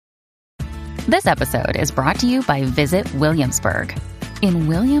This episode is brought to you by Visit Williamsburg. In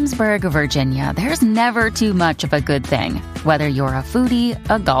Williamsburg, Virginia, there's never too much of a good thing. Whether you're a foodie,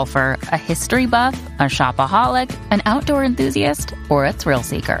 a golfer, a history buff, a shopaholic, an outdoor enthusiast, or a thrill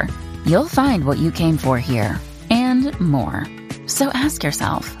seeker, you'll find what you came for here and more. So ask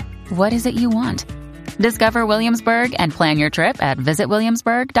yourself, what is it you want? Discover Williamsburg and plan your trip at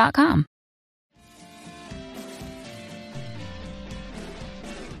visitwilliamsburg.com.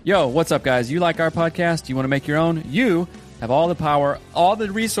 Yo, what's up, guys? You like our podcast? You want to make your own? You have all the power, all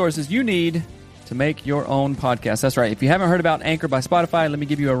the resources you need to make your own podcast. That's right. If you haven't heard about Anchor by Spotify, let me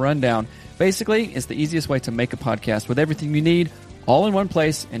give you a rundown. Basically, it's the easiest way to make a podcast with everything you need all in one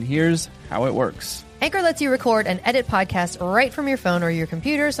place, and here's how it works. Anchor lets you record and edit podcasts right from your phone or your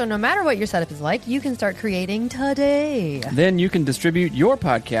computer, so no matter what your setup is like, you can start creating today. Then you can distribute your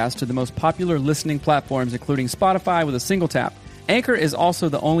podcast to the most popular listening platforms, including Spotify, with a single tap. Anchor is also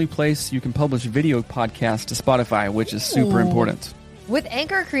the only place you can publish video podcasts to Spotify, which is super important. With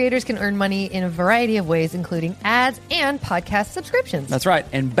Anchor, creators can earn money in a variety of ways, including ads and podcast subscriptions. That's right.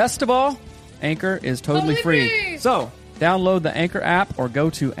 And best of all, Anchor is totally free. So download the Anchor app or go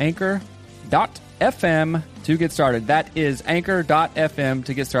to anchor.fm to get started. That is anchor.fm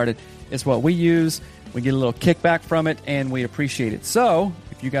to get started. It's what we use. We get a little kickback from it, and we appreciate it. So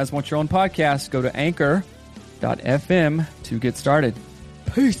if you guys want your own podcast, go to anchor.fm to get started.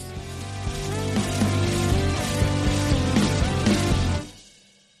 Peace.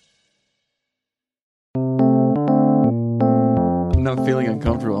 I'm not feeling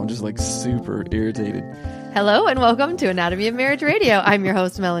uncomfortable. I'm just like super irritated. Hello and welcome to Anatomy of Marriage Radio. I'm your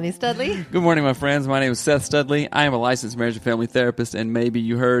host, Melanie Studley. Good morning, my friends. My name is Seth Studley. I am a licensed marriage and family therapist, and maybe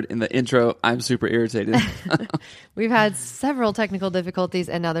you heard in the intro, I'm super irritated. We've had several technical difficulties,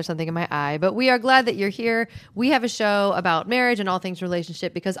 and now there's something in my eye, but we are glad that you're here. We have a show about marriage and all things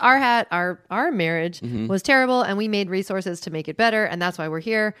relationship because our marriage was terrible, and we made resources to make it better, and that's why we're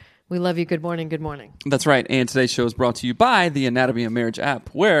here. We love you. Good morning. Good morning. That's right. And today's show is brought to you by the Anatomy of Marriage app,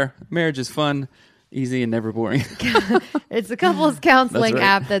 where marriage is fun, easy, and never boring. It's a couples counseling right.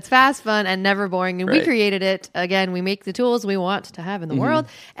 app that's fast, fun, and never boring. And we created it. Again, we make the tools we want to have in the world.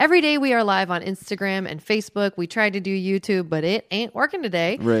 Every day we are live on Instagram and Facebook. We tried to do YouTube, but it ain't working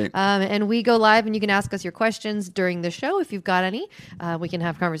today. Right. And we go live, and you can ask us your questions during the show if you've got any. We can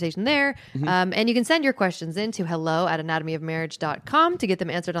have conversation there. And you can send your questions in to hello@anatomyofmarriage.com to get them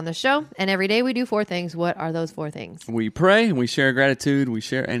answered on the show. And every day we do 4 things. What are those 4 things? We pray, we share gratitude, we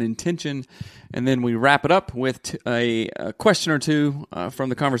share an intention, and then we wrap it up with a question or two from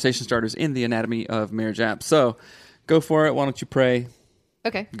the conversation starters in the Anatomy of Marriage app. So go for it. Why don't you pray?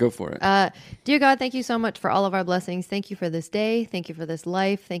 Okay. Go for it. Dear God, thank you so much for all of our blessings. Thank you for this day. Thank you for this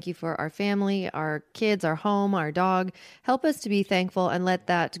life. Thank you for our family, our kids, our home, our dog. Help us to be thankful and let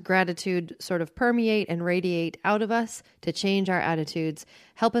that gratitude sort of permeate and radiate out of us to change our attitudes.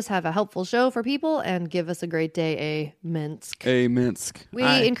 Help us have a helpful show for people and give us a great day. Amensk. Amensk. We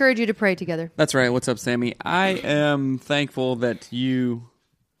encourage you to pray together. That's right. What's up, Sammy? I am thankful that you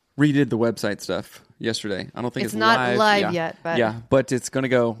redid the website stuff yesterday. I don't think it's not live yet, but but it's going to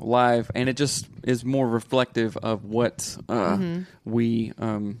go live, and it just is more reflective of what we.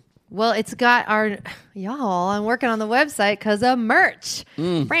 Well, it's got y'all. I'm working on the website because of merch,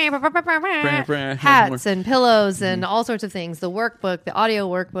 hats and pillows and all sorts of things. The workbook, the audio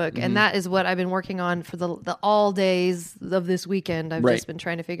workbook, and that is what I've been working on for the all days of this weekend. I've just been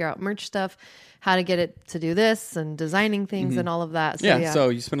trying to figure out merch stuff, how to get it to do this, and designing things and all of that. So, so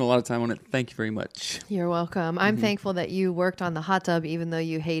you spend a lot of time on it. Thank you very much. You're welcome. I'm thankful that you worked on the hot tub, even though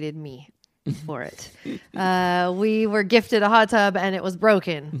you hated me for it. We were gifted a hot tub, and it was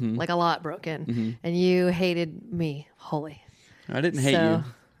broken, like a lot broken, and you hated me wholly. I didn't hate you.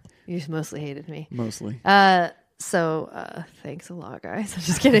 You mostly hated me. Mostly. So thanks a lot, guys. I'm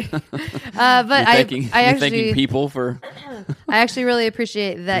just kidding. But you're I actually thanking people for. I actually really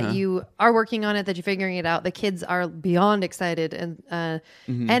appreciate that you are working on it, that you're figuring it out. The kids are beyond excited, and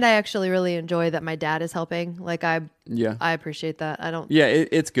I actually really enjoy that my dad is helping. Like I appreciate that. I don't. Yeah,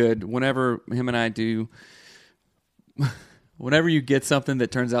 it's good. Whenever him and I do. Whenever you get something that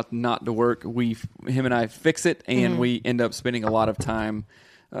turns out not to work, him and I fix it, and we end up spending a lot of time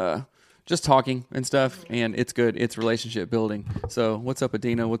just talking and stuff, and it's good. It's relationship building. So what's up,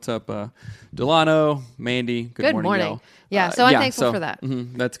 Adina? What's up, Delano, Mandy? Good morning. Y'all. Yeah, so I'm thankful for that.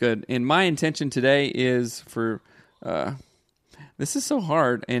 That's good. And my intention today is for this is so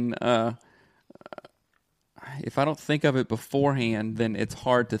hard, and if I don't think of it beforehand, then it's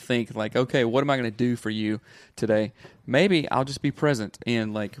hard to think like, okay, what am I going to do for you today? Maybe I'll just be present,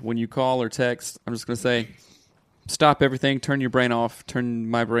 and like when you call or text, I'm just going to say, stop everything, turn your brain off, turn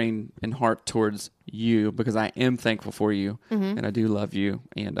my brain and heart towards you, because I am thankful for you, and I do love you,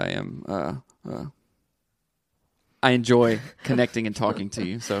 and I am I enjoy connecting and talking to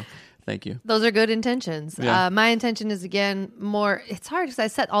you. So thank you. Those are good intentions. Yeah. My intention is, again, more, it's hard because I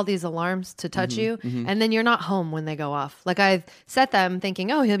set all these alarms to touch you, and then you're not home when they go off. Like, I've set them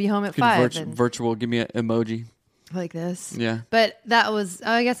thinking, oh, he'll be home at 5. And Virtual, give me an emoji. like this. Yeah. But that was,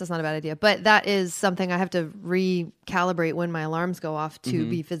 I guess that's not a bad idea, but that is something I have to recalibrate when my alarms go off to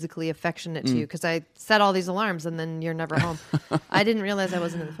be physically affectionate to you, because I set all these alarms and then you're never home. I didn't realize I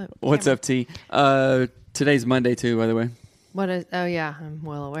wasn't in the phone. What's up, T? Today's Monday, too, by the way. What is, oh yeah, I'm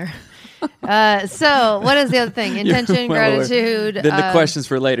well aware. So what is the other thing? Intention, well gratitude. Then the questions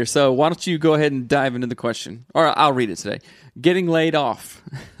for later. So why don't you go ahead and dive into the question, or I'll read it today. Getting laid off.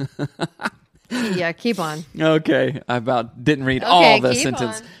 Yeah, keep on. Okay, I about didn't read all the keep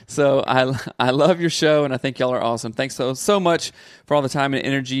sentence. on. So I love your show, and I think y'all are awesome. Thanks so much for all the time and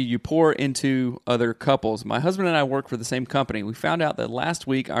energy you pour into other couples. My husband and I work for the same company. We found out that last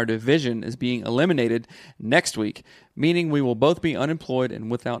week our division is being eliminated next week, meaning we will both be unemployed and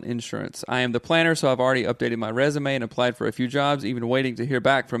without insurance. I am the planner, so I've already updated my resume and applied for a few jobs, even waiting to hear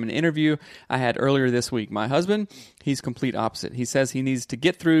back from an interview I had earlier this week. My husband, he's complete opposite. He says he needs to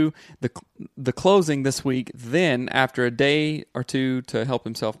get through the closing this week. Then, after a day or two to help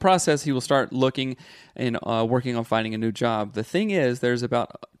himself process, he will start looking and working on finding a new job. The thing is, there's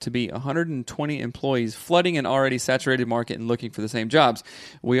about to be 120 employees flooding an already saturated market and looking for the same jobs.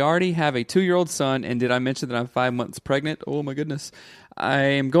 We already have a 2-year-old son, and did I mention that I'm 5 months pregnant? Oh my goodness. I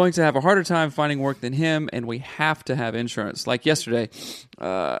am going to have a harder time finding work than him, and we have to have insurance. Like yesterday,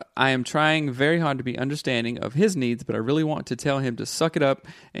 I am trying very hard to be understanding of his needs, but I really want to tell him to suck it up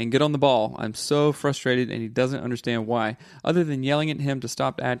and get on the ball. I'm so frustrated, and he doesn't understand why. Other than yelling at him to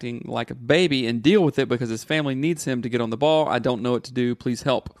stop acting like a baby and deal with it because his family needs him to get on the ball, I don't know what to do. Please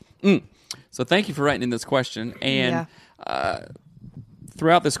help. So thank you for writing in this question. And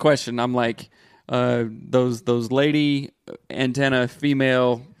throughout this question, I'm like, those lady antenna,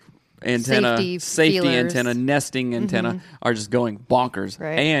 female antenna, safety antenna, nesting antenna are just going bonkers.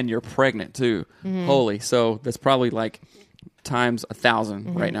 Right. And you're pregnant too. Holy. So that's probably like times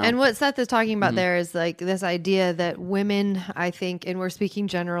 1,000 right now. And what Seth is talking about there is like this idea that women, I think, and we're speaking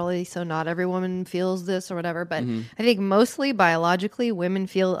generally, so not every woman feels this or whatever, but I think mostly biologically, women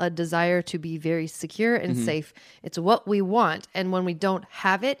feel a desire to be very secure and safe. It's what we want. And when we don't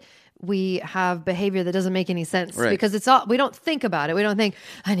have it, we have behavior that doesn't make any sense because it's all, we don't think about it. We don't think,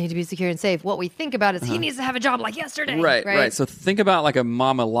 I need to be secure and safe. What we think about is he needs to have a job like yesterday. Right. So think about like a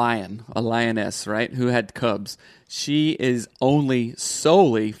mama lion, a lioness, right, who had cubs. She is only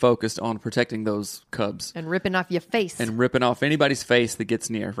solely focused on protecting those cubs. And ripping off your face. And ripping off anybody's face that gets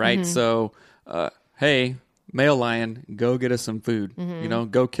near, right? So, hey, male lion, go get us some food. You know,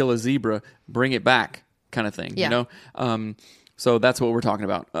 go kill a zebra, bring it back kind of thing, you know? So that's what we're talking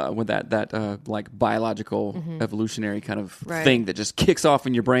about with that like biological evolutionary kind of thing that just kicks off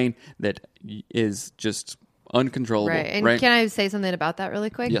in your brain that is just uncontrollable. Right. And can I say something about that really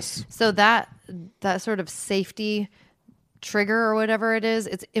quick? Yes. So that sort of safety trigger or whatever it is,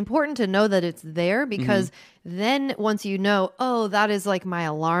 it's important to know that it's there because then once you know, oh, that is like my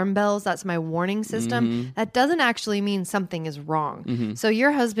alarm bells, that's my warning system, that doesn't actually mean something is wrong. So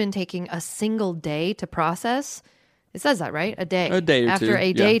your husband taking a single day to process, it says that, right? A day. A day or after two.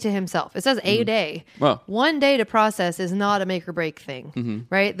 a day to himself. It says a day. Well, 1 day to process is not a make or break thing,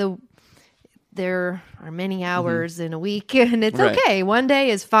 right? There are many hours in a week, and it's okay. 1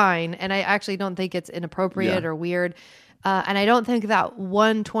 day is fine, and I actually don't think it's inappropriate or weird. And I don't think that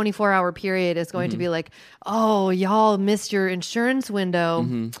 1 24-hour period is going to be like, oh, y'all missed your insurance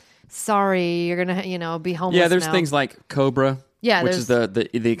window. Sorry, you're going to, be homeless yeah, there's now. things like Cobra. Yeah, which is the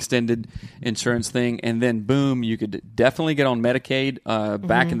extended insurance thing, and then boom, you could definitely get on Medicaid.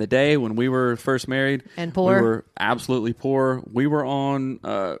 Back in the day when we were first married, and poor, we were absolutely poor. We were on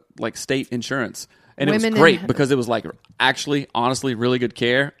like state insurance, and it was great because it was like actually, honestly, really good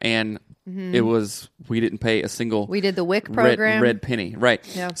care, and it was we didn't pay a single. We did the WIC program, red penny, right?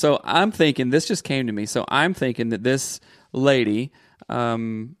 Yeah. So I'm thinking this just came to me. So I'm thinking that this lady,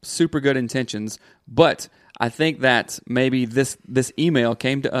 super good intentions, but I think that maybe this email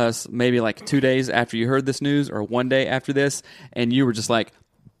came to us maybe like 2 days after you heard this news or 1 day after this, and you were just like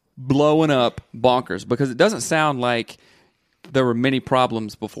blowing up bonkers because it doesn't sound like there were many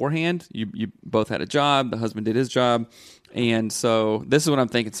problems beforehand. You both had a job. The husband did his job. And so this is what I'm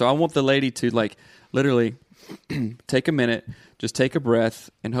thinking. So I want the lady to like literally take a minute, just take a breath,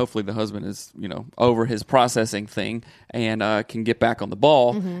 and hopefully the husband is, over his processing thing and can get back on the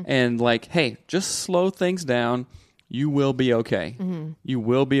ball. And like, hey, just slow things down. You will be okay. You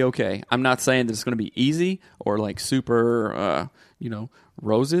will be okay. I'm not saying that it's going to be easy or like super,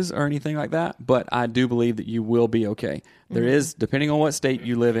 roses or anything like that, but I do believe that you will be okay. There is, depending on what state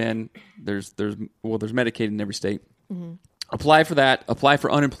you live in, there's Medicaid in every state. Apply for that. Apply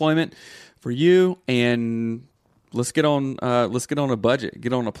for unemployment for you, and let's get on a budget,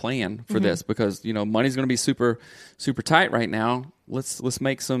 get on a plan for this, because money's going to be super super tight right now. Let's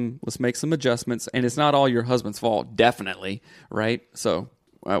make some adjustments, and it's not all your husband's fault, definitely, right? So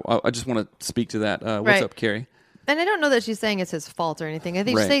I just want to speak to that. What's up, Carrie? And I don't know that she's saying it's his fault or anything. I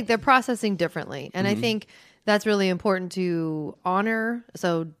think she's saying they're processing differently. And I think that's really important to honor.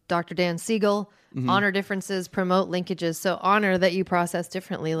 So Dr. Dan Siegel, honor differences, promote linkages. So honor that you process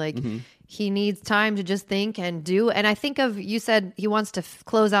differently. Like he needs time to just think and do. And I think you said he wants to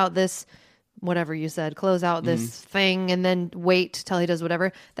close out this, whatever you said, close out this thing and then wait till he does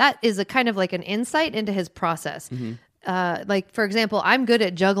whatever. That is a kind of like an insight into his process. Like, for example, I'm good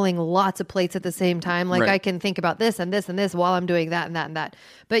at juggling lots of plates at the same time. Like I can think about this and this and this while I'm doing that and that and that.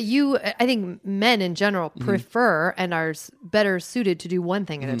 But I think men in general prefer and are better suited to do one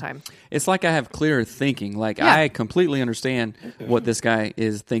thing at a time. It's like I have clearer thinking. Like I completely understand what this guy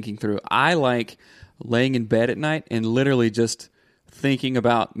is thinking through. I like laying in bed at night and literally just thinking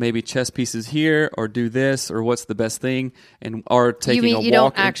about maybe chess pieces here, or do this, or what's the best thing, or taking a walk. You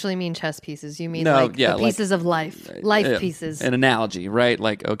don't actually mean chess pieces. You mean the pieces of life pieces. An analogy, right?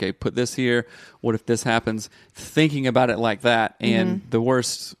 Like, okay, put this here. What if this happens? Thinking about it like that, and the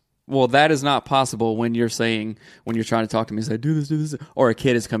worst. Well, that is not possible when you're trying to talk to me, say, do this, or a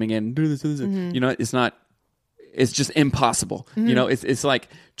kid is coming in, do this. It's not. It's just impossible. It's like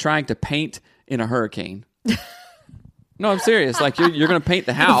trying to paint in a hurricane. No, I'm serious. Like you're going to paint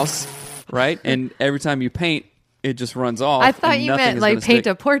the house, right? And every time you paint, it just runs off. I thought you meant like paint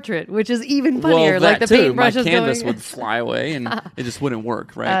a portrait, which is even funnier. Well, like the paintbrush my canvas would fly away, and it just wouldn't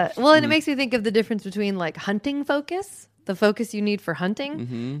work, right? And it makes me think of the difference between like hunting focus, the focus you need for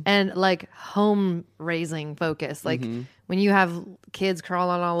hunting, and like home raising focus. Like when you have kids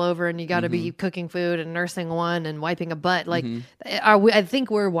crawling all over and you got to be cooking food and nursing one and wiping a butt. Like I think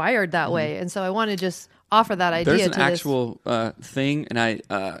we're wired that way, and so I want to just offer that idea. There's an actual thing, and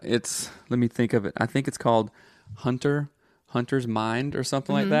let me think of it. I think it's called Hunter's Mind or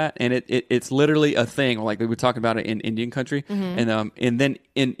something like that, and it's literally a thing. Like we were talking about it in Indian country, and then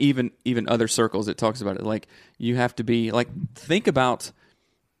in even other circles, it talks about it. Like you have to be like think about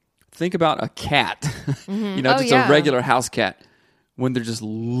a cat, just a regular house cat, when they're just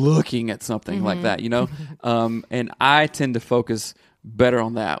looking at something like that, and I tend to focus better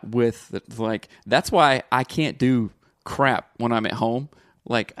on that that's why I can't do crap when I'm at home,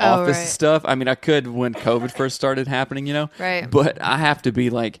 like office stuff. I mean, I could when COVID first started happening, right. But I have to be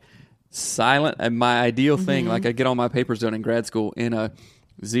like silent. And my ideal thing, like I get all my papers done in grad school in a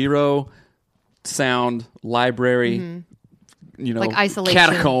 0 sound library, like isolation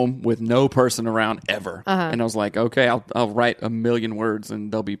catacomb with no person around ever. And I was like, okay, I'll write 1,000,000 words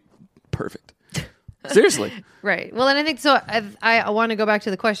and they'll be perfect. Seriously. Right. Well, and I think so. I want to go back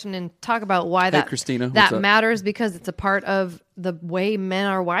to the question and talk about why Christina, that matters, because it's a part of the way men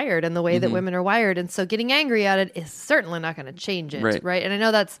are wired and the way that women are wired. And so getting angry at it is certainly not going to change it. Right. And I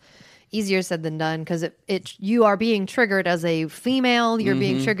know that's easier said than done, because you are being triggered as a female. You're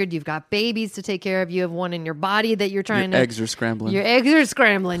being triggered. You've got babies to take care of. You have one in your body that you're trying Your eggs are scrambling. Your eggs are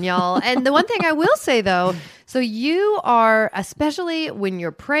scrambling, y'all. And the one thing I will say, though, so you are, especially when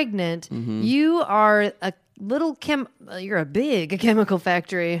you're pregnant, you are you're a big chemical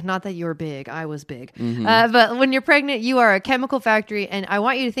factory. Not that you're big. I was big. But when you're pregnant, you are a chemical factory. And I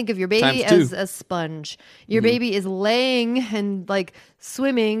want you to think of your baby as a sponge. Your baby is laying and like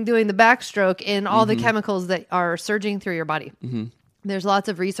swimming, doing the backstroke in all the chemicals that are surging through your body. There's lots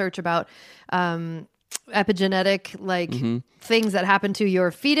of research about epigenetic things that happen to your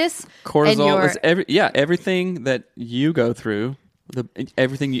fetus. Cortisol is everything that you go through,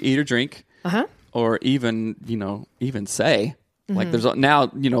 everything you eat or drink. Or even say, like there's now,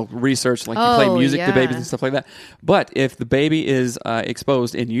 research, like you play music to babies and stuff like that. But if the baby is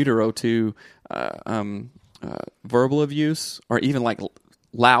exposed in utero to verbal abuse, or even like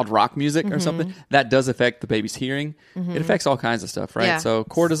loud rock music or something, that does affect the baby's hearing. It affects all kinds of stuff, right? Yeah. So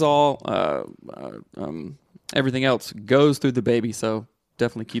cortisol, everything else goes through the baby. So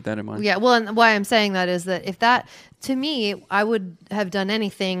definitely keep that in mind. Yeah, well, and why I'm saying that is that if that, to me, I would have done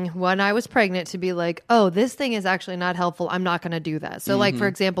anything when I was pregnant to be like, oh, this thing is actually not helpful. I'm not going to do that. So, like, for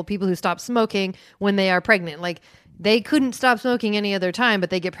example, people who stop smoking when they are pregnant, like, they couldn't stop smoking any other time,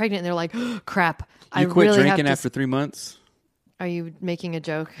 but they get pregnant and they're like, oh, crap. You quit drinking after 3 months? Are you making a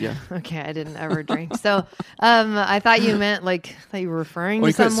joke? Yeah. Okay, I didn't ever drink. So I thought you meant like that you were referring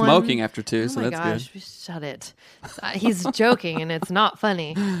to someone. Well, you quit smoking after 2, so that's gosh, good. Shut it. He's joking and it's not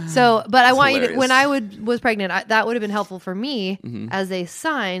funny. So, but I want hilarious. you to, when I was pregnant, that would have been helpful for me as a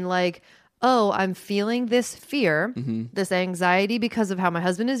sign like, oh, I'm feeling this fear, this anxiety because of how my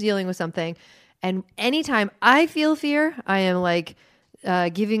husband is dealing with something. And anytime I feel fear, I am like,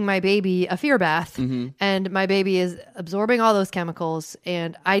 giving my baby a fear bath and my baby is absorbing all those chemicals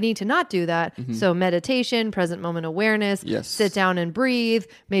and I need to not do that. So meditation, present moment awareness, sit down and breathe,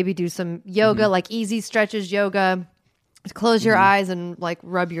 maybe do some yoga, like easy stretches yoga, close your eyes and like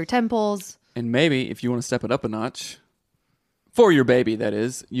rub your temples. And maybe if you want to step it up a notch, for your baby, that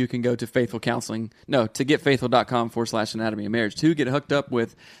is, you can go to to getfaithful.com/anatomy of marriage to get hooked up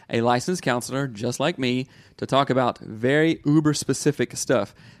with a licensed counselor just like me to talk about very uber specific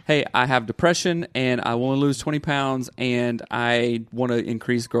stuff. Hey, I have depression and I want to lose 20 pounds and I want to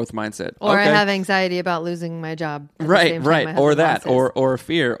increase growth mindset. Or I have anxiety about losing my job. Right. Or that, or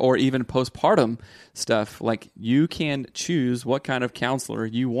fear, or even postpartum stuff. Like, you can choose what kind of counselor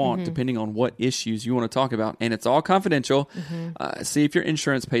you want depending on what issues you want to talk about. And it's all confidential. See if your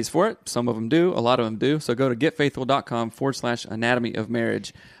insurance pays for it. Some of them do. A lot of them do. So go to getfaithful.com/anatomy of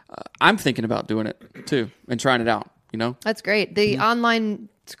marriage. I'm thinking about doing it too and trying it out, you know? That's great. The online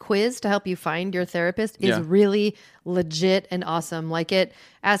quiz to help you find your therapist is really legit and awesome. Like, it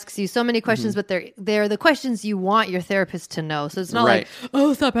asks you so many questions, but they're the questions you want your therapist to know. So it's not like,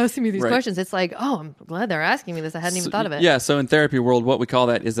 oh, stop asking me these questions. It's like, oh, I'm glad they're asking me this. I hadn't even thought of it. Yeah. So in therapy world, what we call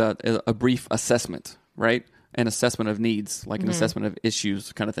that is a brief assessment, right? An assessment of needs, like an assessment of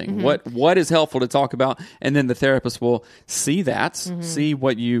issues kind of thing. What is helpful to talk about? And then the therapist will see that, see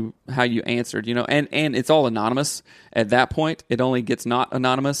how you answered, you know, and it's all anonymous at that point. It only gets not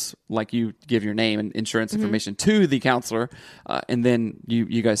anonymous, like you give your name and insurance information to the counselor, and then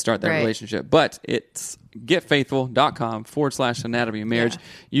you guys start that relationship. But it's getfaithful.com/anatomy of marriage. Yeah.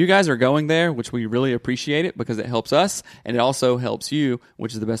 You guys are going there, which we really appreciate it because it helps us and it also helps you,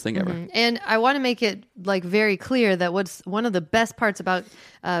 which is the best thing ever. And I want to make it like very clear that what's one of the best parts about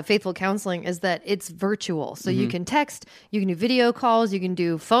Faithful Counseling is that it's virtual. So you can text, you can do video calls, you can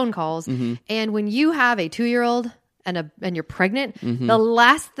do phone calls. And when you have a 2-year-old and you're pregnant, the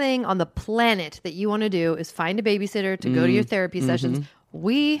last thing on the planet that you want to do is find a babysitter to go to your therapy sessions.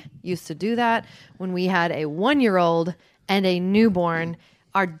 We used to do that when we had a 1-year-old and a newborn.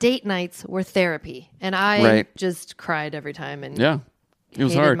 Our date nights were therapy, and I just cried every time. And it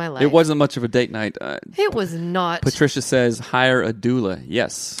was hard. It wasn't much of a date night. It was not. Patricia says hire a doula.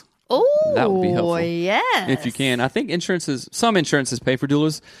 Yes. Oh, that would be helpful. Yes. If you can. I think some insurances pay for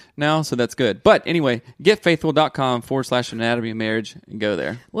doulas now, so that's good. But anyway, getfaithful.com/anatomy of marriage and go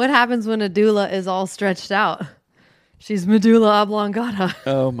there. What happens when a doula is all stretched out? She's medulla oblongata.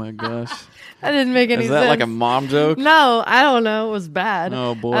 Oh my gosh. That didn't make any sense. Is that like a mom joke? No, I don't know. It was bad.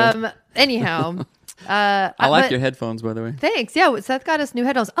 Oh boy. Anyhow. I like your headphones, by the way. Thanks. Yeah, Seth got us new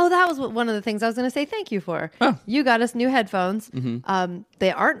headphones. Oh, that was one of the things I was going to say thank you for. Oh. You got us new headphones.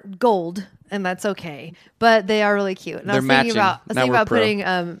 They aren't gold, and that's okay, but they are really cute. And They're matching. I was thinking about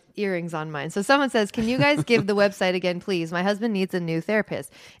putting earrings on mine. So someone says, can you guys give the website again, please? My husband needs a new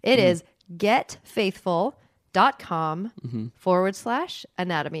therapist. It is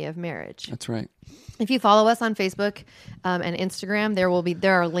getfaithful.com/anatomy of marriage. That's right. If you follow us on Facebook and Instagram, there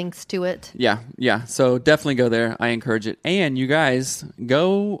are links to it. Yeah. So definitely go there. I encourage it. And you guys,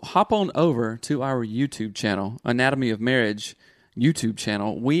 go hop on over to our YouTube channel, Anatomy of Marriage YouTube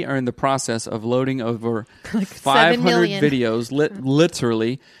channel. We are in the process of loading over like 500 videos,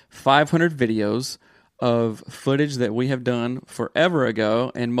 literally 500 videos of footage that we have done forever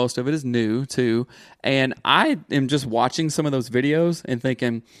ago, and most of it is new too. And I am just watching some of those videos and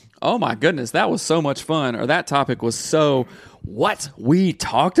thinking, oh my goodness, that was so much fun, or that topic was so... What? We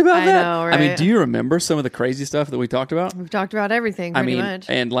talked about that? I know, right? I mean, do you remember some of the crazy stuff that we talked about? We've talked about everything pretty much.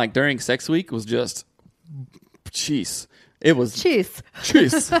 And like during Sex Week was just... Jeez. It was... Cheese.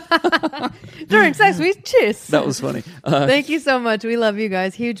 During Sex Week, cheese. That was funny. Thank you so much. We love you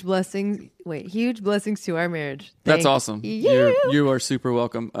guys. Huge blessings to our marriage. That's awesome. You are super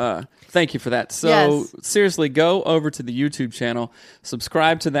welcome. Thank you for that. So seriously, go over to the YouTube channel,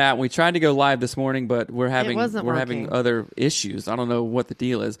 subscribe to that. We tried to go live this morning, but we're having other issues. I don't know what the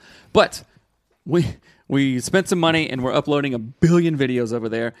deal is, but we spent some money and we're uploading 1 billion videos over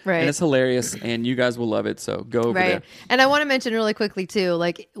there. Right. And it's hilarious and you guys will love it. So go over there. And I want to mention really quickly too,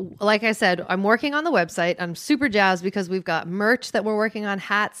 like I said, I'm working on the website. I'm super jazzed because we've got merch that we're working on,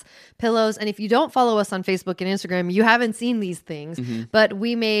 hats, pillows. And if you don't follow us on Facebook and Instagram, you haven't seen these things, but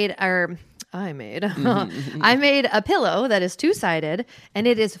I made a pillow that is 2-sided and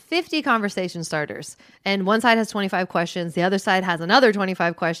it is 50 conversation starters. And one side has 25 questions. The other side has another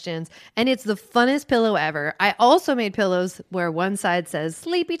 25 questions. And it's the funnest pillow ever. I also made pillows where one side says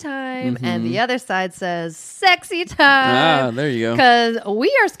sleepy time and the other side says sexy time. Ah, there you go. Because we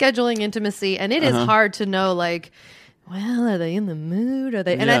are scheduling intimacy and it is hard to know, like, well, are they in the mood? Are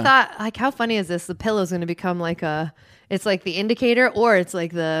they? And I thought, like, how funny is this? The pillow is going to become like it's like the indicator, or it's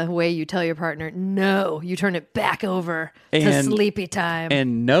like the way you tell your partner, no, you turn it back over to sleepy time.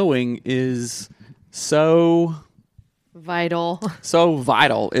 And knowing is so vital. So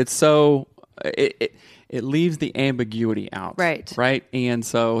vital. It's so it leaves the ambiguity out. Right. And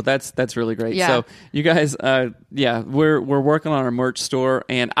so that's really great. Yeah. So you guys, we're working on our merch store,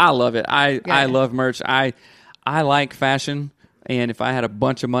 and I love it. I love merch. I like fashion, and if I had a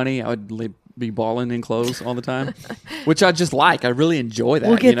bunch of money, I would be balling in clothes all the time, which I just like. I really enjoy that.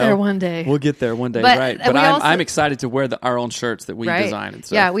 We'll get there one day. We'll get there one day, But- right? and But we also- I'm excited to wear our own shirts that we design and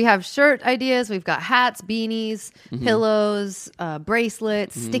stuff. Yeah, we have shirt ideas. We've got hats, beanies, pillows,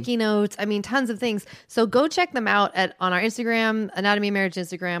 bracelets, sticky notes. I mean, tons of things. So go check them out on our Instagram, Anatomy of Marriage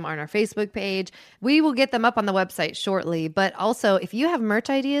Instagram, on our Facebook page. We will get them up on the website shortly. But also, if you have merch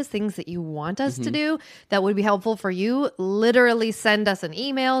ideas, things that you want us to do that would be helpful for you, literally send us an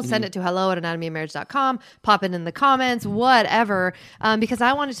email. Send it to hello@anatomyofmarriage.com. Pop it in the comments, whatever, because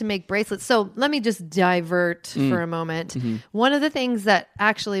I wanted to make bracelets. So let me just divert for a moment. One of the things that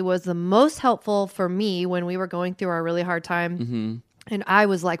actually was the most helpful for me when we were going through our really hard time, and I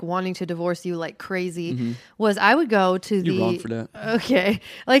was like wanting to divorce you like crazy, was I would go to You're wrong for that. Okay.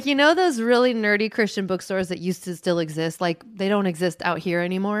 Like, you know, those really nerdy Christian bookstores that used to still exist, like they don't exist out here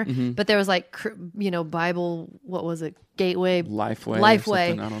anymore, but there was like, Bible, what was it? Gateway, Lifeway.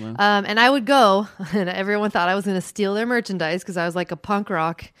 Lifeway. Or something, I don't know. And I would go, and everyone thought I was going to steal their merchandise because I was like a punk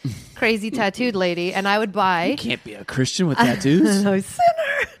rock, crazy tattooed lady, and I would buy. You can't be a Christian with tattoos. No,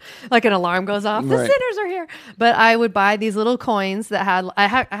 sinner. Like an alarm goes off. The Right. sinners are here. But I would buy these little coins that had. I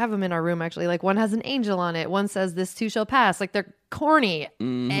have them in our room actually. Like one has an angel on it. One says, "This too shall pass." Like they're corny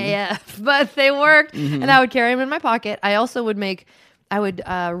AF, but they worked, and I would carry them in my pocket. I also would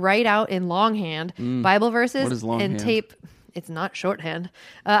write out in longhand Bible verses What is longhand? and tape. It's not shorthand.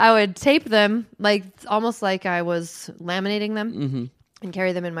 I would tape them like almost like I was laminating them and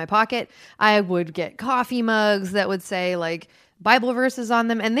carry them in my pocket. I would get coffee mugs that would say like Bible verses on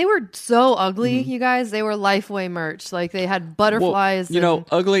them, and they were so ugly, you guys. They were Lifeway merch. Like they had butterflies. Well,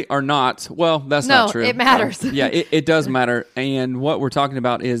 ugly or not. Well, that's not true. It matters. It does matter. And what we're talking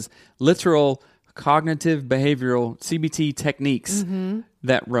about is literal cognitive behavioral CBT techniques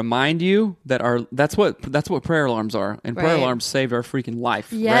that remind you that's what prayer alarms are, and prayer Right. alarms saved our freaking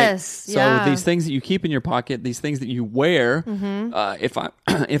life. Yes, right? So yeah. these things that you keep in your pocket, these things that you wear.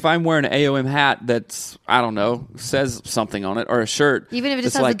 If I'm wearing an AOM hat that's, I don't know, says something on it, or a shirt, Even if it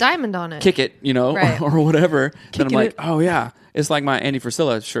just that's has like, a diamond on it. kick it, Right. or whatever. Then I'm Kicking like, it. oh yeah. It's like my Andy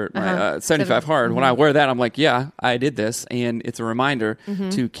Frisella shirt, my 75 hard. Mm-hmm. When I wear that, I'm like, yeah, I did this. And it's a reminder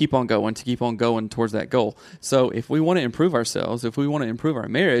to keep on going towards that goal. So if we want to improve ourselves, if we want to improve our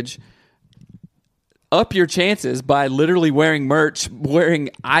marriage, up your chances by literally wearing merch, wearing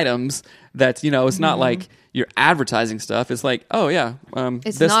items that, it's not like you're advertising stuff. It's like, oh yeah,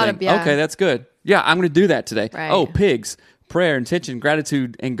 It's this not thing. Okay, that's good. Yeah, I'm going to do that today. Right. Oh, pigs. Prayer, intention,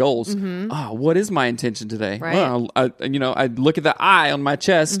 gratitude, and goals. Oh, what is my intention today? Right. Well, I look at the eye on my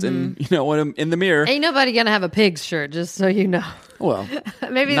chest, and when I'm in the mirror. Ain't nobody gonna have a pig's shirt, just so you know. Well,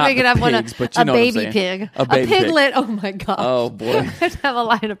 Maybe not they could the have pigs, but you a know what I'm baby saying. pig, A baby pig. piglet. Oh my god! Oh boy, I'd have a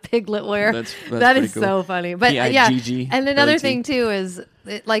line of piglet wear. That's That is pretty cool. so funny. But P-I-G-G, and another L-E-T. thing too is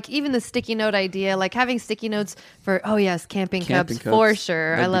like even the sticky note idea, like having sticky notes for camping Camping cups for cups.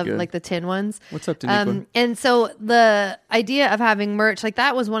 sure. That'd I be love good. like the tin ones. What's up, Daniqua? And so the idea of having merch, like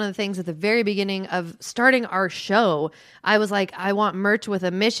that was one of the things at the very beginning of starting our show. I was like, I want merch with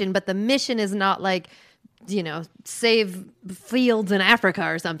a mission, but the mission is not like, save fields in Africa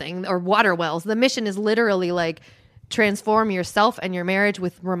or something, or water wells. The mission is literally like transform yourself and your marriage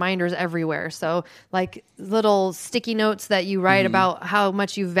with reminders everywhere. So like little sticky notes that you write about how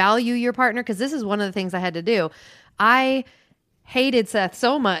much you value your partner. Cause this is one of the things I had to do. I hated Seth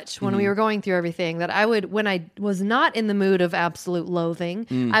so much when we were going through everything that I would, when I was not in the mood of absolute loathing,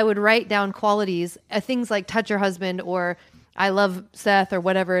 I would write down qualities, things like touch your husband or I love Seth or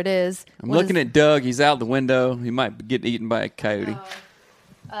whatever it is. I'm looking at Doug. He's out the window. He might get eaten by a coyote.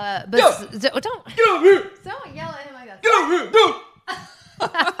 But don't yell at him like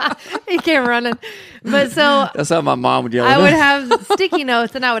that. He came running. But so That's how my mom would yell. I would have sticky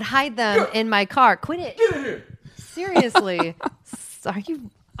notes and I would hide them in my car. Quit it. Get in here. Seriously. Are you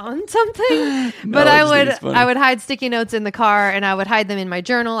on something? No, But I just think it's funny. I would hide sticky notes in the car and I would hide them in my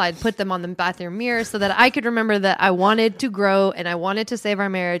journal. I'd put them on the bathroom mirror so that I could remember that I wanted to grow and I wanted to save our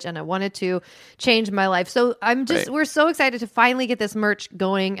marriage and I wanted to change my life. So we're so excited to finally get this merch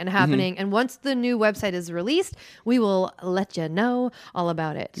going and happening. And once the new website is released, we will let you know all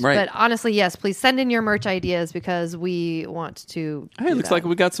about it. Right. But honestly, yes, please send in your merch ideas because we want to. Hey, looks like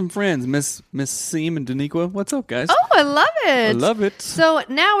we got some friends. Miss Seam and Daniqua. What's up, guys? Oh, I love it. I love it. So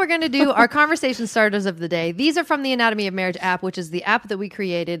now we're going to do our conversation starters of the day. These are from the Anatomy of Marriage app, which is the app that we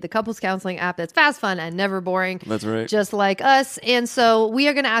created, the couples counseling app that's fast, fun, and never boring. That's right. Just like us. And so we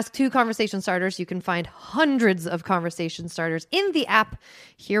are going to ask 2 conversation starters. You can find hundreds of conversation starters in the app.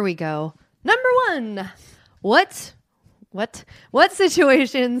 Here we go. Number 1. What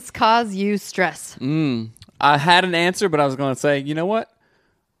situations cause you stress? I had an answer, but I was going to say, you know what?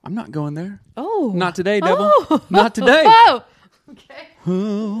 I'm not going there. Oh. Not today, devil. Oh. Not today. Oh. Okay.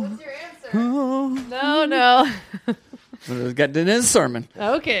 What's your answer? No. It's got in his sermon.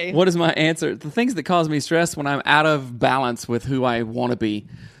 Okay. What is my answer? The things that cause me stress when I'm out of balance with who I want to be,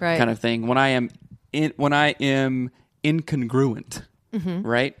 Right. kind of thing. When I am incongruent,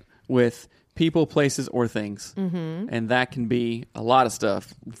 right, with people, places, or things, and that can be a lot of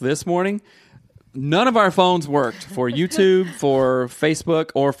stuff. This morning, none of our phones worked for YouTube, for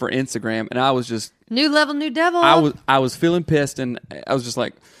Facebook, or for Instagram, and I was just New level, new devil. I was feeling pissed, and I was just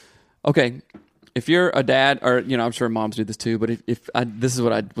like, okay, if you're a dad, or I'm sure moms do this too, but if this is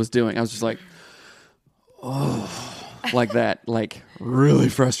what I was doing, I was just like, oh, like that, like really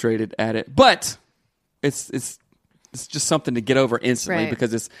frustrated at it. But it's just something to get over instantly, Right.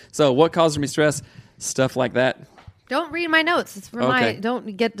 because so what causes me stress? Stuff like that. Don't read my notes. It's for Okay.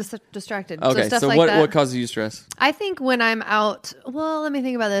 don't get distracted. Okay, stuff so like what that. what causes you stress? I think when I'm out, well, let me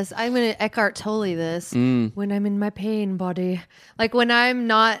think about this. I'm going to Eckhart Tolle this. When I'm in my pain body. Like when I'm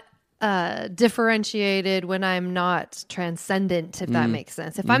not differentiated, when I'm not transcendent, if that makes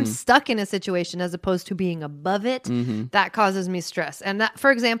sense. If I'm stuck in a situation as opposed to being above it, that causes me stress. And that, for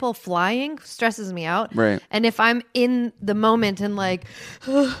example, flying stresses me out. Right. And if I'm in the moment and like,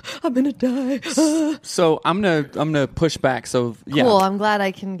 I'm going to die. So I'm gonna push back. So yeah. Cool. I'm glad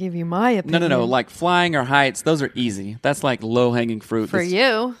I can give you my opinion. No. Like flying or heights, those are easy. That's like low hanging fruit. For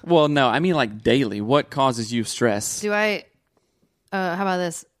you. Well, no, I mean like daily. What causes you stress? Do I, how about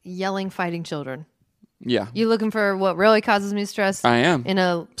this? Yelling, fighting children. Yeah. You looking for what really causes me stress? I am. In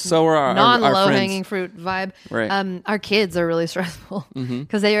a So are our non-low friends. hanging fruit vibe. Right. Our kids are really stressful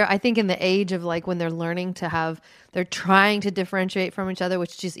because they are, I think, in the age of like when they're learning to they're trying to differentiate from each other,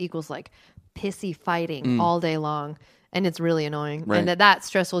 which just equals like pissy fighting all day long. And it's really annoying. Right. And that's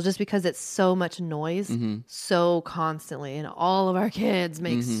stressful just because it's so much noise so constantly. And all of our kids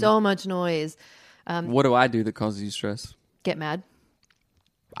make so much noise. What do I do that causes you stress? Get mad.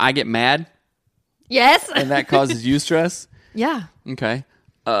 I get mad, Yes. and that causes you stress. Yeah. Okay.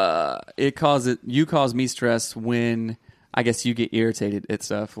 You cause me stress when I guess you get irritated at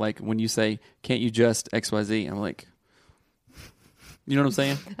stuff. Like when you say, "Can't you just XYZ?" I'm like, you know what I'm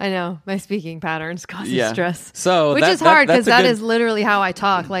saying? I know. My speaking patterns cause Yeah. stress. So which that- is hard that's because a that good- is literally how I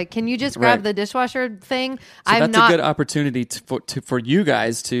talk. Like, can you just grab Right. the dishwasher thing? So I'm that's not. a good opportunity for you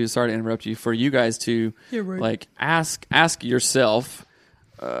guys to. Sorry to interrupt you. For you guys to like ask yourself.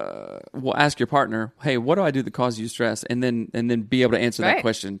 Ask your partner, hey, what do I do that causes you stress? And then be able to answer that Right.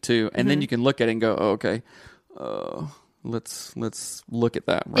 question too. And then you can look at it and go, oh, okay, let's look at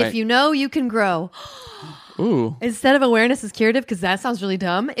that. Right. If you know, you can grow. Ooh. Instead of awareness is curative, because that sounds really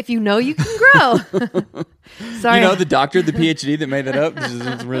dumb. If you know, you can grow. Sorry. You know the doctor, the PhD that made that up?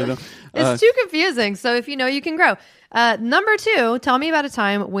 It's really dumb. It's too confusing. So if you know, you can grow. Number 2, tell me about a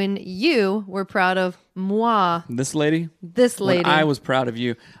time when you were proud of moi. This lady? This lady. When I was proud of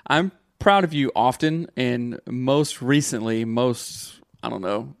you. I'm proud of you often, and most recently, I don't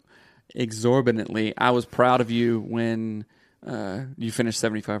know, exorbitantly, I was proud of you when you finished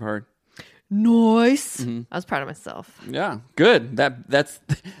 75 Hard. Nice. I was proud of myself. Yeah, good. That's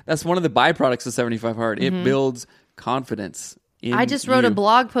one of the byproducts of 75 Hard. It builds confidence in I just wrote you. a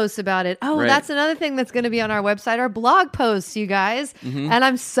blog post about it. Oh, Right. that's another thing that's going to be on our website, our blog posts, you guys. And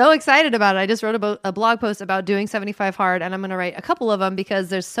I'm so excited about it. I just wrote a blog post about doing 75 Hard, and I'm going to write a couple of them because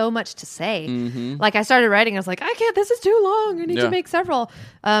there's so much to say. Like I started writing, I was like, I can't, this is too long. I need Yeah. to make several.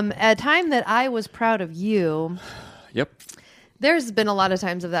 A time that I was proud of you. Yep. There's been a lot of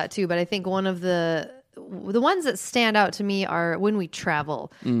times of that too, but I think one of the ones that stand out to me are when we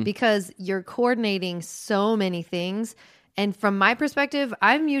travel, because you're coordinating so many things. And from my perspective,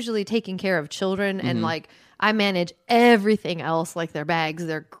 I'm usually taking care of children and like I manage everything else, like their bags,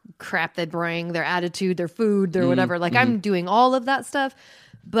 their crap they bring, their attitude, their food, their whatever. Like I'm doing all of that stuff,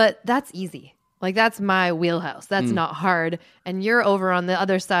 but that's easy. Like that's my wheelhouse. That's not hard. And you're over on the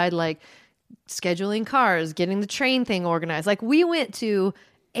other side, like scheduling cars, getting the train thing organized. Like we went to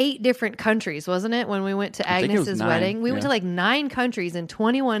 8 different countries, wasn't it? When we went to Agnes's wedding, we went to like 9 countries in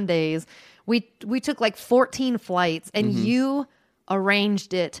 21 days. We took like 14 flights and you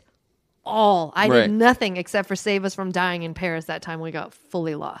arranged it all. I did nothing except for save us from dying in Paris that time we got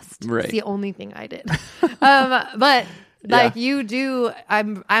fully lost. Right. It's the only thing I did. But like you do,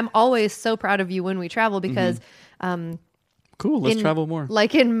 I'm always so proud of you when we travel because Cool. Let's travel more.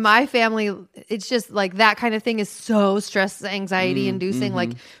 Like in my family, it's just like that kind of thing is so stress, anxiety inducing.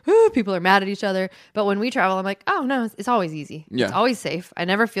 Like, people are mad at each other. But when we travel, I'm like, oh no, it's always easy. Yeah. It's always safe. I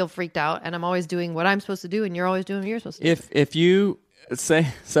never feel freaked out, and I'm always doing what I'm supposed to do, and you're always doing what you're supposed to do. If you say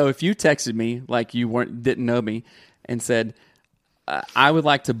so, if you texted me like you didn't know me and said, I would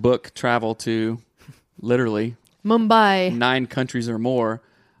like to book travel to literally Mumbai. 9 countries or more,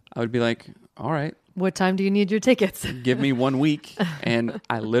 I would be like, all right. What time do you need your tickets? Give me 1 week, and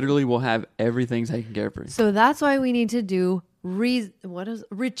I literally will have everything taken care of for you. So that's why we need to do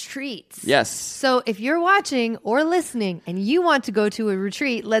retreats. Yes. So if you're watching or listening and you want to go to a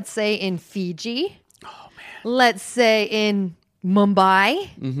retreat, let's say in Fiji, let's say in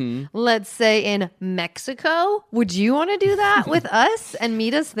Mumbai, let's say in Mexico, would you want to do that with us and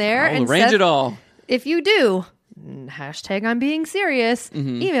meet us there? I'll arrange it all. If you do, hashtag I'm being serious,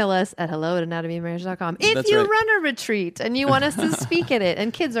 email us at hello@anatomyofmarriage.com. If That's you right. run a retreat and you want us to speak at it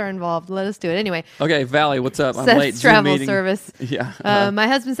and kids are involved, let us do it. Anyway. Okay, Valley, what's up? I'm Seth's late. Zoom travel meeting. service. Yeah. My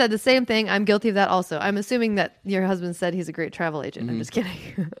husband said the same thing. I'm guilty of that also. I'm assuming that your husband said he's a great travel agent. I'm just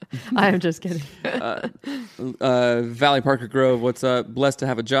kidding. I'm just kidding. Valley Parker Grove, what's up? Blessed to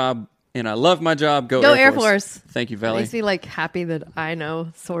have a job, and I love my job. Go Air Force. Thank you, It Valley. makes me like happy that I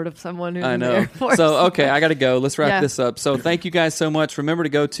know sort of someone who's I in the know. Air Force. So, okay, I got to go. Let's wrap Yeah. this up. So, thank you guys so much. Remember to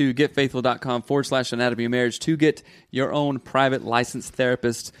go to getfaithful.com/anatomy of marriage to get your own private licensed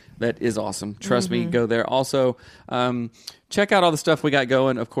therapist. That is awesome. Trust me, go there. Also, check out all the stuff we got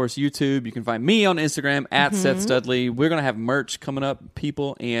going. Of course, YouTube. You can find me on Instagram at Seth Studley. We're going to have merch coming up,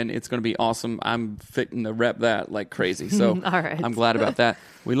 people, and it's going to be awesome. I'm fitting to rep that like crazy. So, All right. I'm glad about that.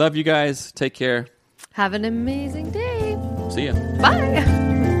 We love you guys. Take care. Have an amazing day. See ya.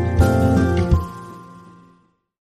 Bye.